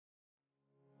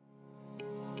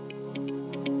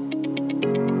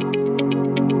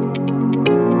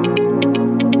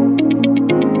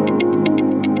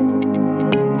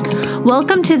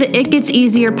Welcome to the It Gets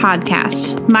Easier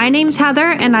podcast. My name's Heather,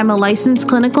 and I'm a licensed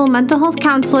clinical mental health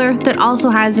counselor that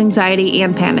also has anxiety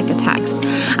and panic attacks.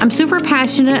 I'm super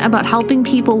passionate about helping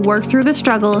people work through the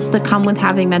struggles that come with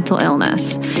having mental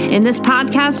illness. In this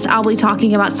podcast, I'll be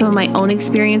talking about some of my own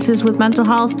experiences with mental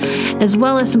health, as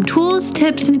well as some tools,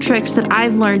 tips, and tricks that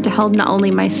I've learned to help not only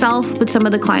myself, but some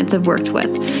of the clients I've worked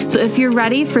with. So if you're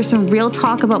ready for some real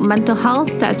talk about mental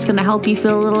health that's going to help you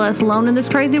feel a little less alone in this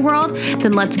crazy world,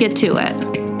 then let's get to it.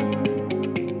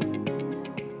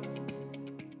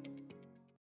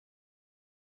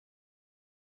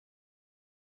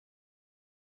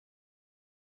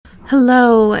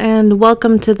 Hello, and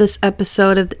welcome to this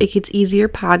episode of the It Gets Easier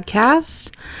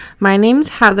podcast. My name's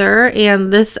Heather,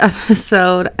 and this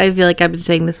episode, I feel like I've been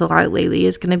saying this a lot lately,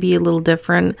 is going to be a little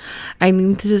different. I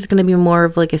think this is going to be more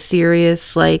of like a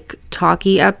serious, like,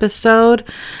 talky episode,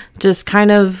 just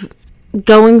kind of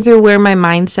going through where my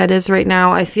mindset is right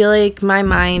now. I feel like my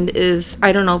mind is,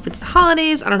 I don't know if it's the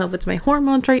holidays, I don't know if it's my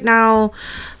hormones right now,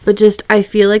 but just I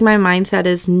feel like my mindset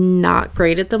is not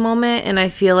great at the moment, and I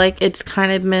feel like it's kind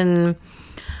of been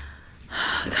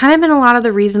a lot of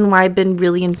the reason why I've been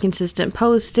really inconsistent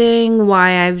posting,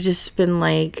 why I've just been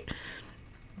like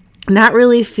not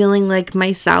really feeling like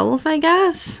myself, I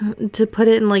guess, to put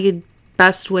it in like a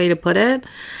best way to put it.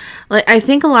 Like, I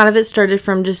think a lot of it started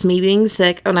from just me being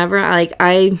sick. Whenever, like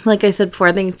I said before,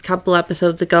 I think a couple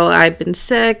episodes ago, I've been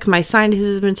sick. My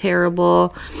sinuses have been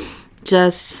terrible.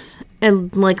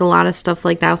 And like a lot of stuff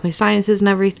like that with my sinuses and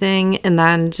everything. And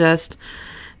then just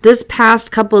this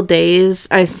past couple days,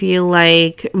 I feel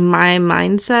like my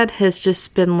mindset has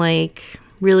just been like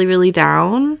really, really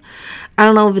down. I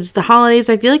don't know if it's the holidays.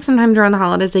 I feel like sometimes around the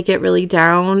holidays, I get really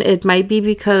down. It might be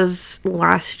because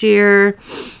last year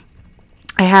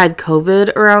I had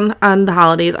COVID on the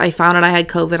holidays. I found out I had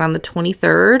COVID on the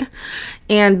 23rd.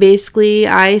 And basically,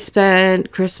 I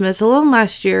spent Christmas alone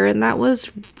last year. And that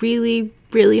was really,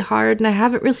 really hard. And I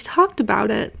haven't really talked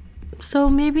about it. So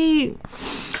maybe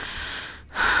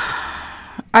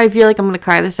I feel like I'm going to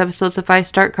cry this episode. So if I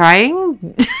start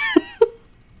crying.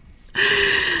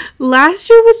 Last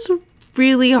year was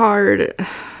really hard.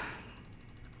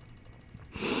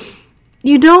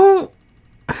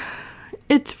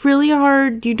 It's really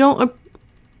hard. I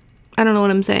don't know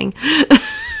what I'm saying.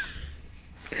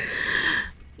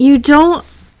 You don't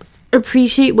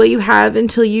appreciate what you have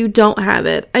until you don't have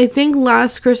it. I think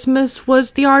last Christmas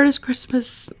was the hardest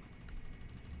Christmas.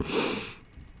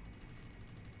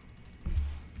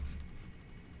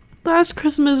 Last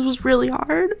Christmas was really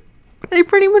hard. I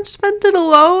pretty much spent it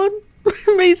alone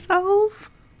by myself.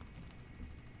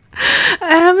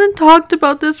 I haven't talked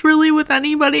about this really with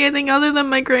anybody, I think, other than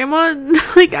my grandma.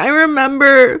 Like, I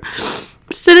remember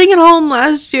sitting at home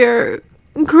last year,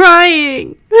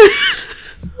 crying.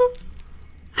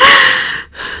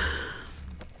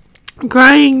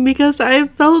 Crying because I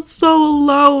felt so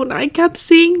alone. I kept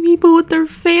seeing people with their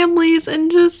families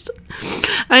and just,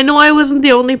 I know I wasn't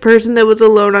the only person that was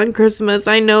alone on Christmas.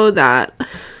 I know that.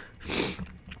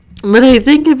 But I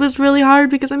think it was really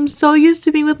hard because I'm so used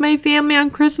to being with my family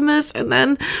on Christmas and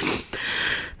then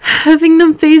having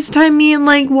them FaceTime me and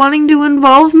like wanting to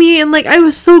involve me, and like I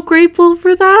was so grateful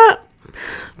for that.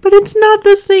 But it's not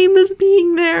the same as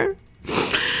being there.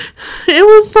 It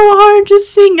was so hard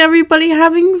just seeing everybody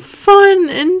having fun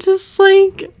and just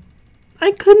like I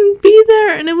couldn't be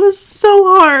there, and it was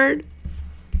so hard.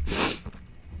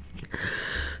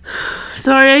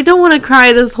 Sorry, I don't want to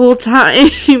cry this whole time.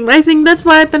 I think that's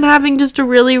why I've been having just a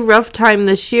really rough time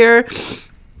this year.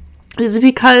 Is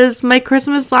because my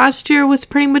Christmas last year was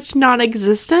pretty much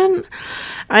non-existent.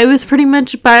 I was pretty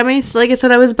much by myself. Like I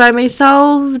said, I was by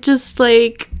myself. Just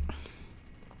like,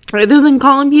 other than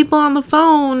calling people on the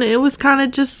phone, it was kind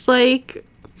of just like,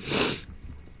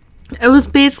 I was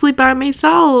basically by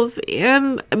myself.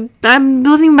 And I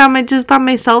wasn't even just by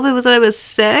myself. It was that I was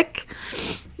sick.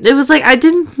 It was like, I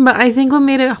think what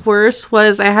made it worse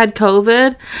was I had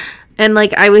COVID and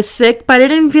like I was sick, but I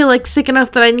didn't feel like sick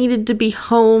enough that I needed to be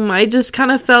home. I just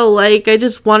kind of felt like I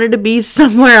just wanted to be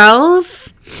somewhere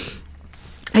else.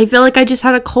 I feel like I just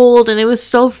had a cold, and it was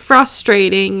so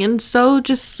frustrating and so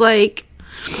just like,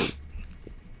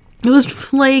 it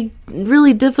was like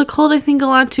really difficult, I think, a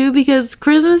lot too, because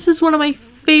Christmas is one of my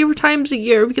favorite times a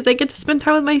year because I get to spend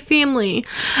time with my family.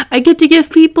 I get to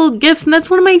give people gifts, and that's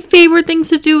one of my favorite things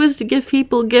to do, is to give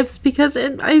people gifts, because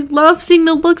I love seeing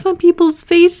the looks on people's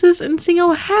faces and seeing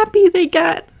how happy they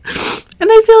get. And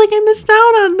I feel like I missed out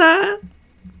on that.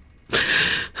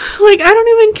 Like, I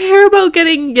don't even care about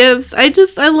getting gifts.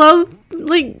 I love,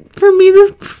 like, for me,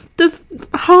 the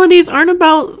holidays aren't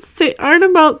about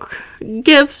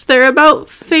gifts. They're about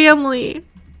family.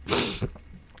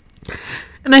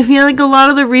 And I feel like a lot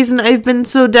of the reason I've been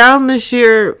so down this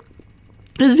year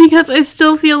is because I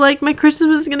still feel like my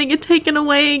Christmas is going to get taken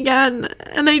away again.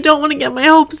 And I don't want to get my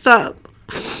hopes up.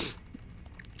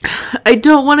 I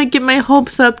don't want to get my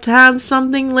hopes up to have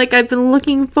something like I've been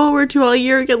looking forward to all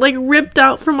year get like ripped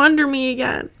out from under me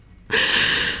again.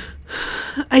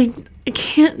 I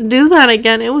can't do that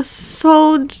again. It was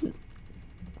so...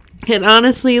 And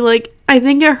honestly, like, I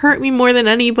think it hurt me more than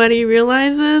anybody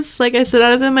realizes. Like I said,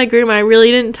 other than my grandma, I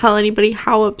really didn't tell anybody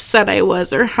how upset I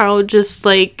was or how just,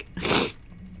 like,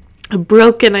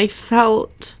 broken I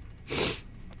felt.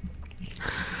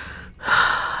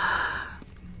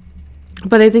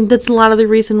 But I think that's a lot of the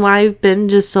reason why I've been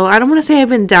just so... I don't want to say I've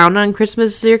been down on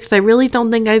Christmas this year, because I really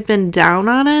don't think I've been down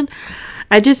on it.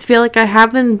 I just feel like I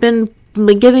haven't been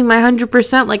giving my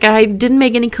 100%. Like, I didn't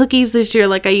make any cookies this year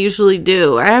like I usually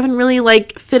do. I haven't really,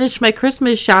 like, finished my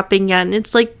Christmas shopping yet, and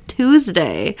it's, like,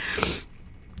 Tuesday.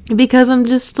 Because I'm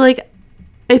just, like...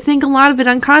 I think a lot of it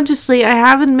unconsciously, I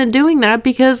haven't been doing that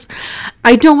because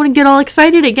I don't want to get all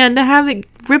excited again to have it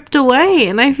ripped away.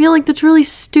 And I feel like that's really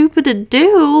stupid to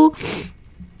do.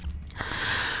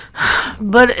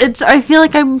 But I feel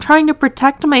like I'm trying to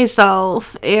protect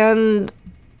myself, and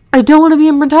I don't want to be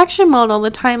in protection mode all the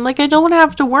time. Like, I don't want to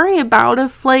have to worry about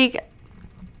if, like,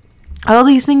 all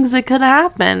these things that could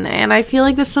happen. And I feel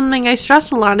like that's something I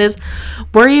stress a lot, is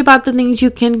worry about the things you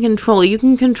can control. You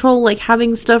can control, like,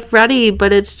 having stuff ready,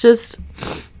 but it's just,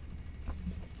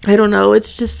 I don't know,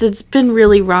 it's been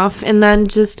really rough. And then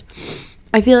just,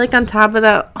 I feel like on top of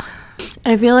that,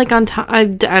 I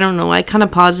don't know, I kind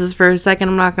of paused this for a second,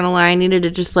 I'm not gonna lie, I needed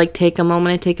to just, like, take a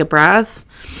moment and take a breath.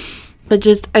 But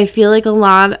just, I feel like a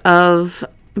lot of,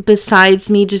 besides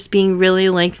me just being really,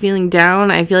 like, feeling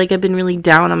down, I feel like I've been really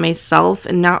down on myself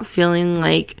and not feeling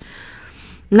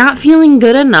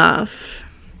good enough.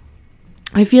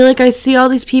 I feel like I see all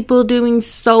these people doing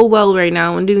so well right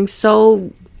now and doing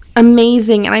so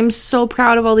amazing, and I'm so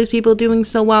proud of all these people doing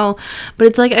so well, but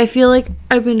it's like I feel like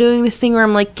I've been doing this thing where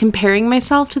I'm, like, comparing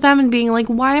myself to them and being like,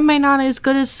 why am I not as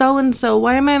good as so-and-so?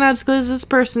 Why am I not as good as this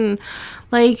person?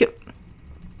 Like...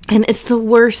 And it's the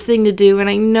worst thing to do, and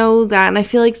I know that, and I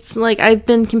feel like it's like I've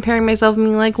been comparing myself and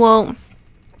being like, well,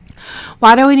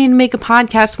 why do I need to make a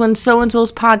podcast when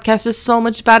so-and-so's podcast is so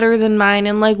much better than mine?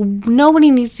 And, like,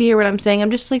 nobody needs to hear what I'm saying.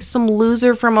 I'm just, like, some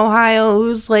loser from Ohio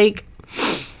who's, like,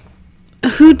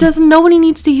 nobody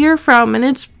needs to hear from, and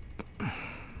it's,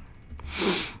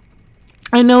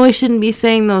 I know I shouldn't be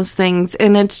saying those things,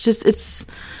 and it's just, it's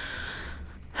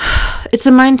a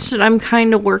mindset I'm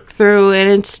kind of work through, and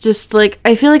it's just, like,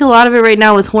 I feel like a lot of it right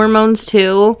now is hormones,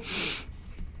 too.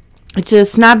 It's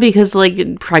just not because,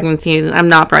 like, pregnancy, I'm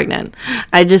not pregnant.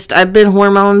 I've been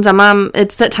hormones,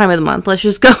 it's that time of the month, let's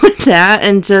just go with that,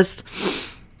 and just,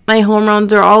 my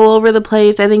hormones are all over the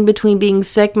place. I think between being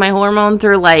sick, my hormones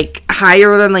are, like,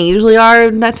 higher than they usually are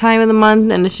that time of the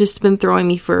month, and it's just been throwing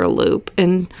me for a loop.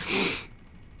 And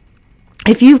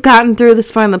if you've gotten through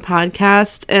this far in the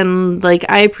podcast, and, like,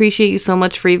 I appreciate you so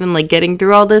much for even, like, getting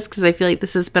through all this, because I feel like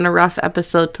this has been a rough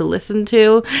episode to listen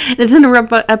to. It's been a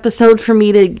rough episode for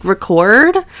me to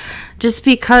record, just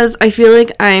because I feel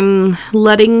like I'm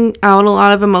letting out a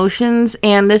lot of emotions,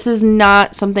 and this is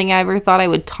not something I ever thought I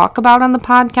would talk about on the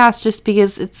podcast, just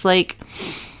because it's, like,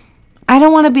 I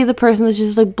don't want to be the person that's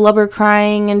just, like, blubber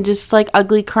crying and just, like,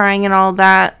 ugly crying and all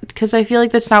that, because I feel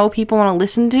like that's not what people want to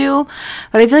listen to.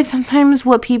 But I feel like sometimes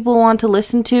what people want to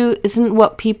listen to isn't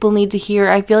what people need to hear.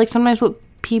 I feel like sometimes what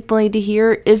people need to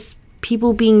hear is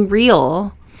people being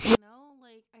real. You know,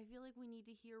 like, I feel like we need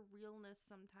to hear realness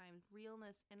sometimes.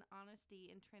 Realness and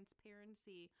honesty and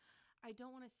transparency. I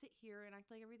don't want to sit here and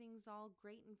act like everything's all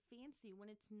great and fancy when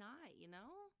it's not, you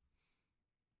know?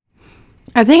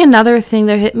 I think another thing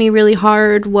that hit me really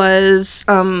hard was,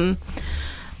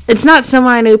 it's not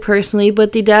someone I knew personally,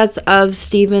 but the death of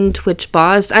Steven Twitch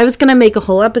Boss. I was going to make a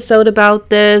whole episode about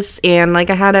this, and, like,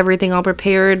 I had everything all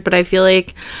prepared, but I feel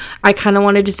like I kind of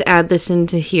want to just add this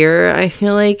into here. I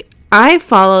feel like I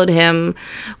followed him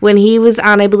when he was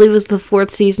on, I believe it was the 4th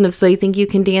season of So You Think You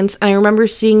Can Dance. I remember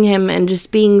seeing him and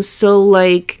just being so,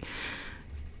 like,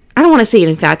 I don't want to say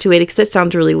infatuated because that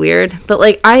sounds really weird, but,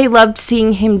 like, I loved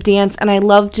seeing him dance, and I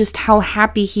loved just how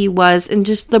happy he was and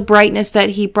just the brightness that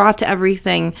he brought to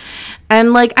everything.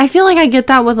 And, like, I feel like I get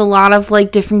that with a lot of,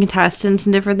 like, different contestants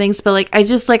and different things, but, like, I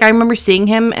remember seeing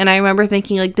him, and I remember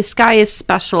thinking, like, this guy is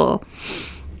special.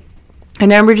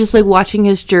 And I remember just, like, watching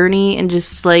his journey, and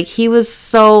just, like, he was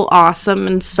so awesome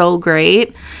and so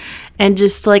great. And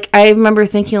just, like, I remember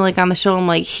thinking, like, on the show, I'm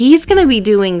like, he's going to be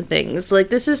doing things. Like,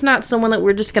 this is not someone that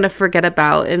we're just going to forget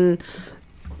about. And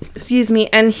Excuse me.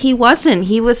 And he wasn't.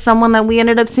 He was someone that we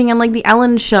ended up seeing on like the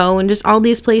Ellen Show and just all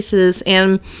these places,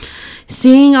 and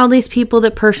seeing all these people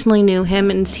that personally knew him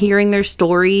and hearing their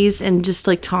stories and just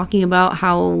like talking about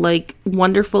how like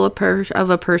wonderful of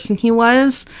a person he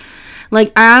was.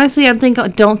 Like, I honestly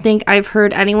don't think I've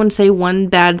heard anyone say one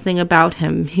bad thing about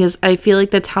him, because I feel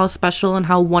like that's how special and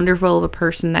how wonderful of a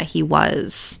person that he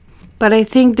was. But I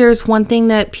think there's one thing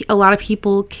that a lot of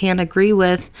people can agree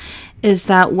with, is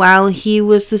that while he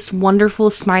was this wonderful,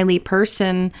 smiley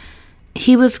person,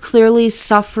 he was clearly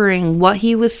suffering. What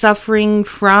he was suffering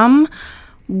from,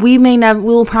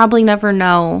 we'll probably never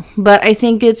know. But I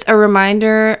think it's a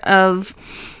reminder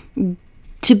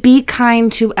to be kind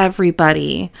to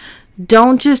everybody.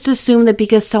 Don't just assume that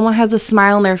because someone has a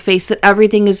smile on their face that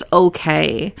everything is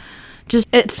okay.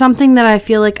 It's something that I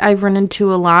feel like I've run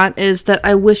into a lot, is that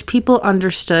I wish people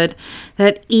understood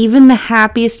that even the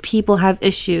happiest people have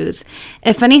issues.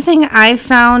 If anything, I've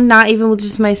found, not even with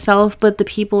just myself, but the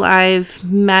people I've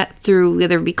met through,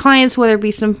 whether it be clients, whether it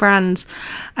be some friends,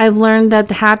 I've learned that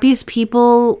the happiest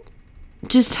people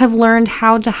just have learned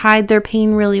how to hide their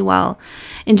pain really well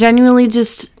and genuinely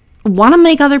just want to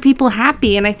make other people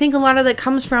happy. And I think a lot of that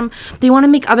comes from, they want to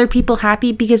make other people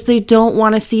happy because they don't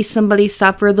want to see somebody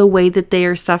suffer the way that they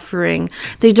are suffering.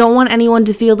 They don't want anyone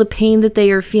to feel the pain that they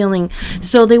are feeling.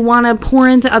 So they want to pour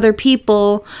into other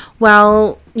people.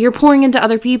 While you're pouring into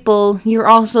other people, you're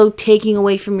also taking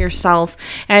away from yourself.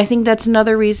 And I think that's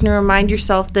another reason to remind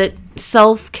yourself that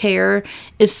self-care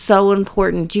is so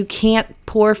important. You can't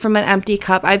pour from an empty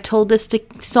cup. I've told this to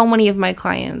so many of my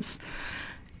clients.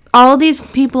 All these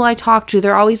people I talk to,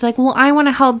 they're always like, well, I want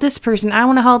to help this person, I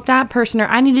want to help that person, or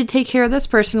I need to take care of this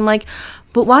person. I'm like,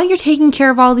 but while you're taking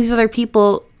care of all these other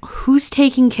people, who's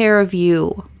taking care of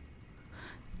you?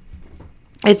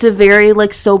 It's a very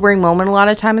like sobering moment a lot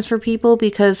of times for people,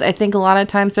 because I think a lot of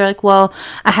times they're like, well,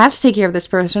 I have to take care of this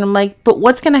person. I'm like, but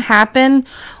what's going to happen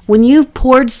when you've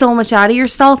poured so much out of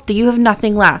yourself that you have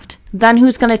nothing left? Then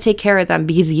who's going to take care of them?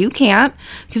 Because you can't,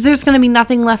 because there's going to be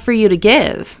nothing left for you to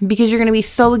give, because you're going to be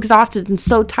so exhausted and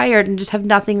so tired and just have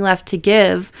nothing left to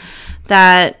give,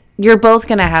 that you're both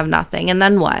going to have nothing. And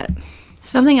then what?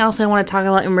 Something else I want to talk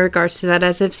about in regards to that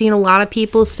is I've seen a lot of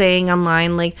people saying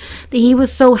online like that he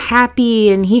was so happy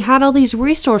and he had all these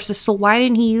resources, so why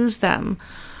didn't he use them?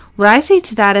 What I say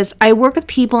to that is I work with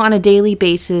people on a daily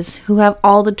basis who have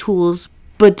all the tools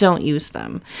but don't use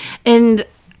them. And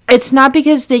it's not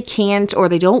because they can't or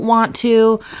they don't want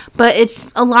to, but it's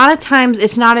a lot of times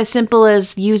it's not as simple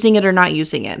as using it or not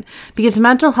using it. Because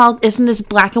mental health isn't this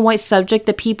black and white subject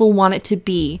that people want it to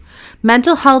be.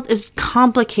 Mental health is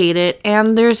complicated,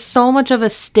 and there's so much of a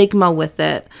stigma with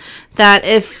it that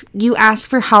if you ask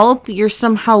for help, you're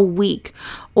somehow weak,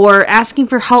 or asking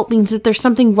for help means that there's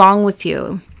something wrong with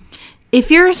you.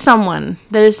 If you're someone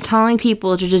that is telling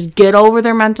people to just get over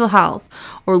their mental health,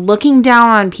 or looking down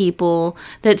on people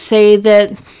that say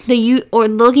that or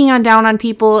looking down on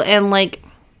people and like,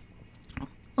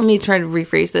 let me try to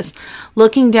rephrase this,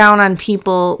 looking down on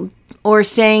people or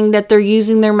saying that they're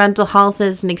using their mental health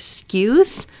as an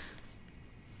excuse,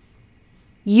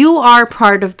 you are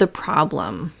part of the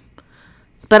problem.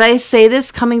 But I say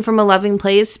this coming from a loving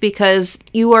place because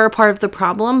you are a part of the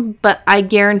problem, but I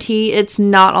guarantee it's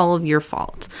not all of your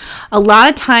fault. A lot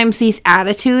of times these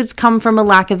attitudes come from a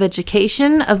lack of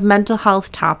education of mental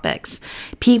health topics.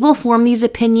 People form these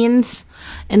opinions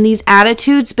and these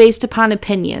attitudes based upon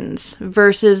opinions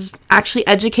versus actually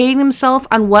educating themselves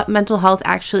on what mental health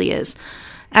actually is.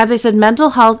 As I said, mental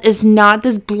health is not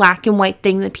this black and white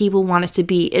thing that people want it to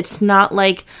be. It's not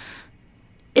like...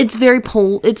 It's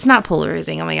not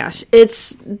polarizing, oh my gosh.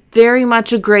 It's very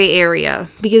much a gray area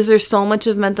because there's so much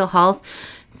of mental health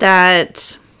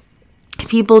that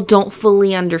people don't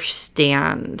fully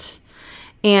understand.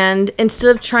 And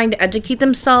instead of trying to educate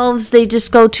themselves, they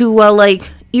just go to, well, like,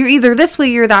 you're either this way or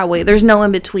you're that way. There's no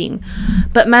in between.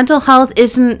 But mental health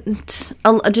isn't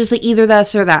just like either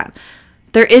this or that.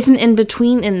 There isn't in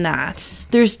between in that.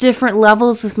 There's different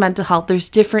levels of mental health. There's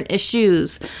different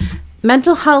issues.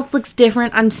 Mental health looks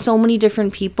different on so many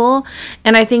different people,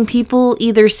 and I think people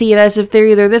either see it as if they're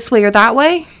either this way or that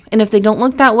way, and if they don't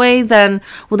look that way, then,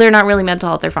 well, they're not really mental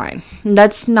health, they're fine. And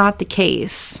that's not the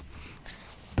case.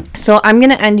 So I'm going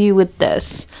to end you with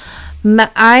this.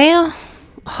 I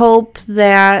hope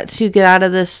that to get out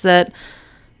of this that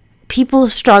people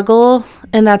struggle,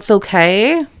 and that's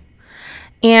okay.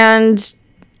 And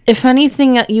if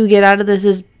anything that you get out of this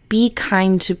is be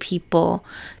kind to people.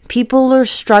 People are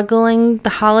struggling. The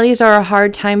holidays are a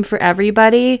hard time for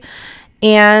everybody.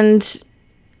 And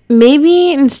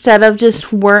maybe instead of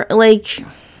just what am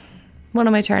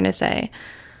I trying to say?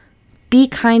 Be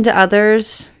kind to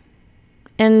others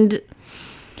And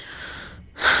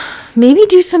maybe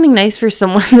do something nice for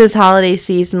someone this holiday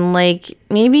season. Like,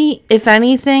 maybe, if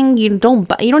anything, you don't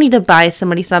need to buy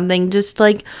somebody something. Just,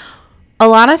 like, a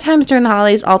lot of times during the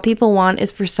holidays, all people want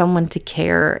is for someone to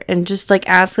care and just, like,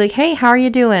 ask, like, hey, how are you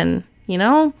doing? You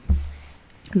know?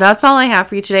 That's all I have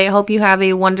for you today. I hope you have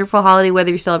a wonderful holiday,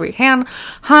 whether you celebrate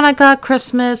Hanukkah,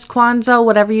 Christmas, Kwanzaa,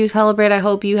 whatever you celebrate. I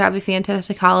hope you have a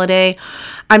fantastic holiday.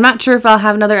 I'm not sure if I'll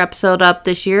have another episode up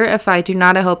this year. If I do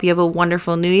not, I hope you have a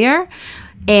wonderful new year.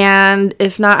 And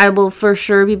if not, I will for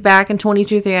sure be back in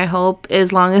 2023, I hope,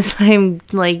 as long as I'm,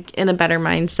 like, in a better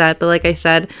mindset. But like I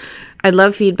said, I'd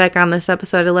love feedback on this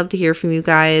episode. I'd love to hear from you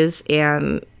guys.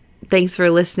 And thanks for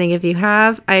listening if you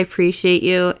have. I appreciate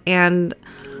you. And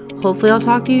hopefully I'll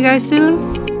talk to you guys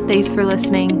soon. Thanks for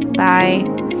listening. Bye.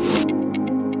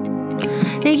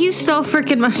 Thank you so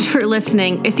freaking much for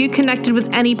listening. If you connected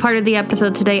with any part of the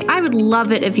episode today, I would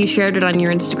love it if you shared it on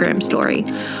your Instagram story.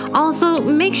 Also,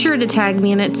 make sure to tag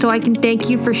me in it so I can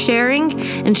thank you for sharing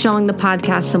and showing the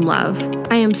podcast some love.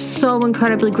 I am so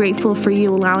incredibly grateful for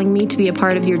you allowing me to be a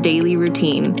part of your daily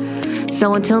routine.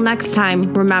 So until next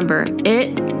time, remember,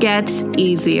 it gets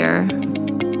easier.